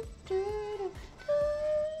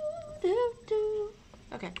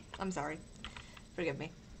 Okay, I'm sorry. Forgive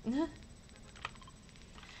me.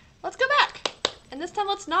 Let's go back! And this time,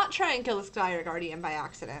 let's not try and kill the Skyr Guardian by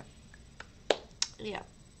accident. Yeah.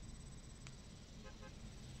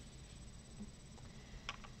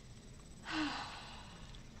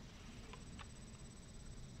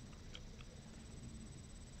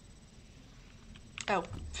 Oh.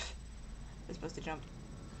 I'm supposed to jump.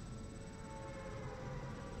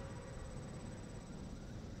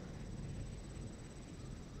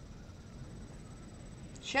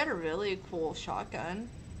 She had a really cool shotgun.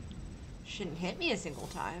 Shouldn't hit me a single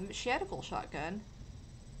time, but she had a cool shotgun.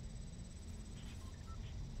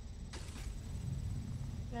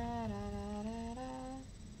 Da, da, da, da, da.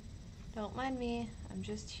 Don't mind me. I'm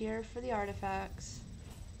just here for the artifacts.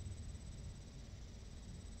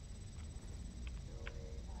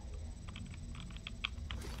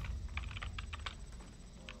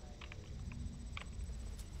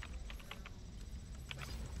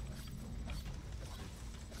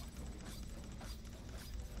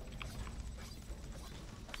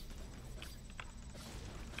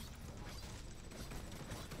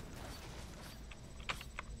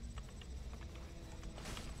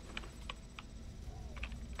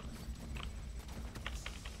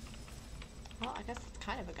 Well, I guess it's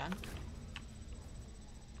kind of a gun.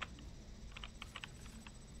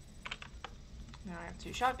 Now I have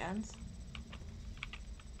 2 shotguns.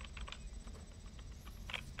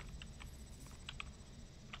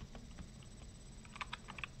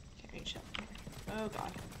 Can't reach up here. Oh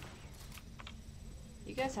god.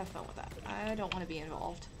 You guys have fun with that. I don't want to be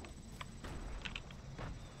involved.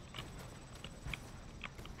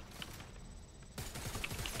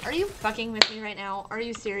 Are you fucking with me right now? Are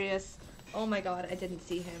you serious? Oh my god, I didn't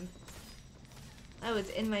see him. I was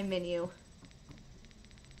in my menu.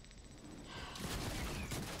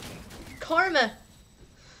 Karma!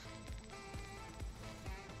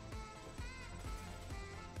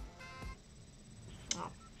 Oh.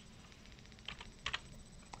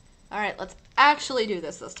 Alright, let's actually do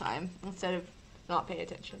this time, instead of not pay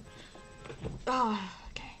attention. Oh,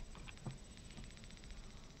 okay.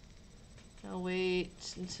 I'll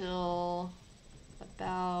wait until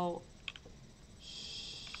about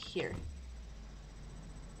here.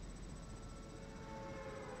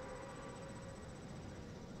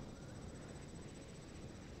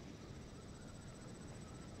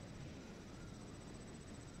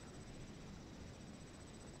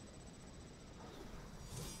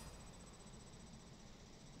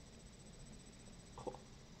 Cool.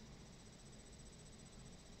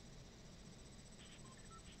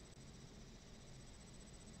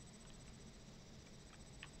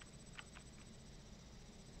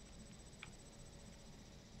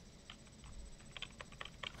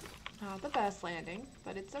 Not the best landing,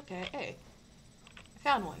 but it's okay. Hey, I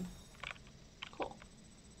found one. Cool.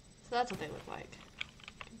 So that's what they look like.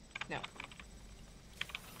 No.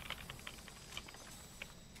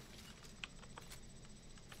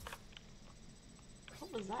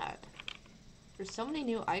 What was that? There's so many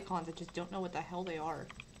new icons, I just don't know what the hell they are.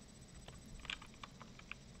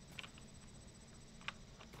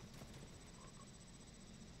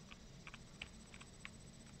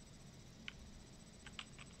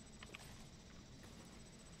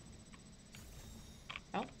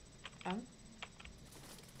 Oh.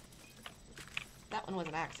 That one was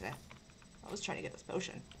an accident. I was trying to get this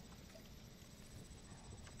potion.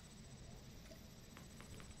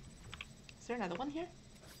 Is there another one here?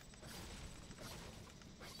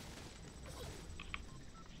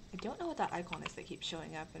 I don't know what that icon is that keeps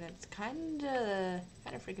showing up, and it's kind of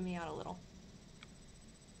freaking me out a little.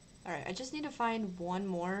 Alright, I just need to find one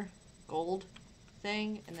more gold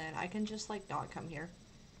thing, and then I can just, like, not come here.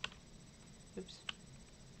 Oops.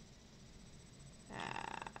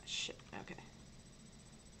 Ah, shit. Okay.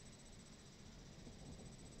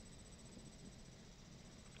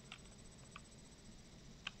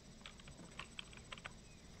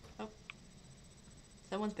 Oh.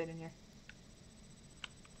 Someone's been in here.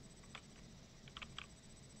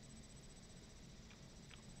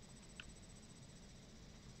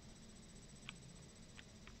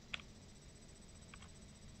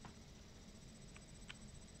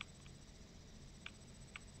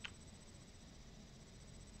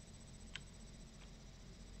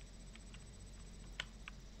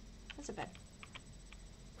 That's a bed.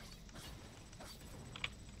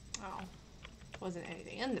 Oh. Wasn't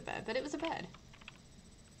anything in the bed, but it was a bed.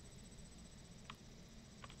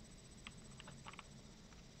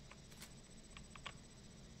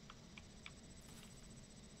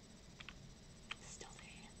 Still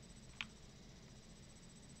there.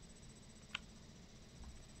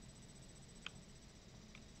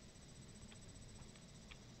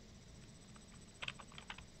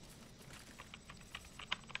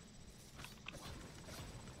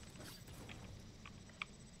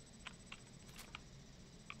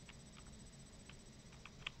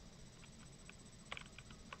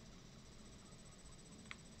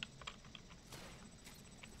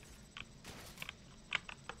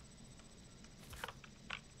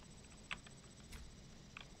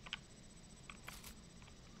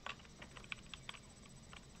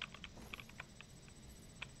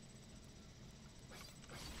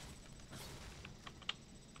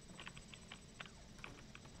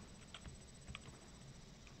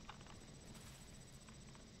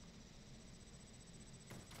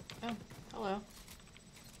 Oh, hello.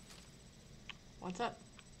 What's up?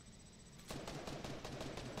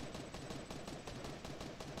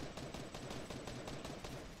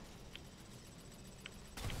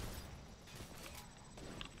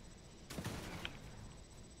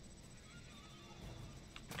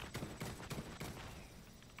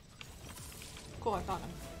 Cool, I found him.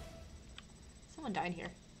 Someone died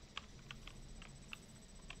here.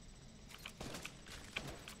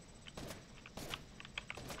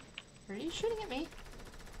 Are you shooting at me?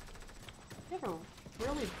 You have a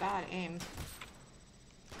really bad aim.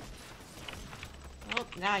 Oh,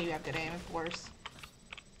 now you have good aim, of course.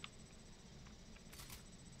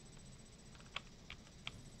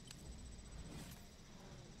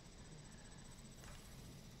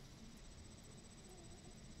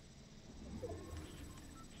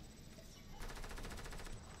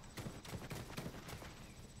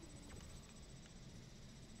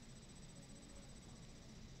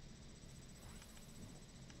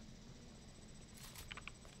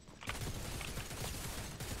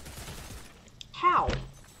 How?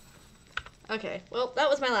 Okay, well, that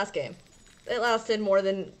was my last game. It lasted more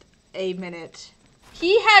than a minute.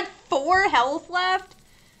 He had 4 health left?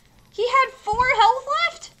 He had 4 health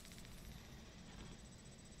left?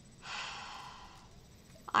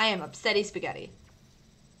 I am upsetty spaghetti.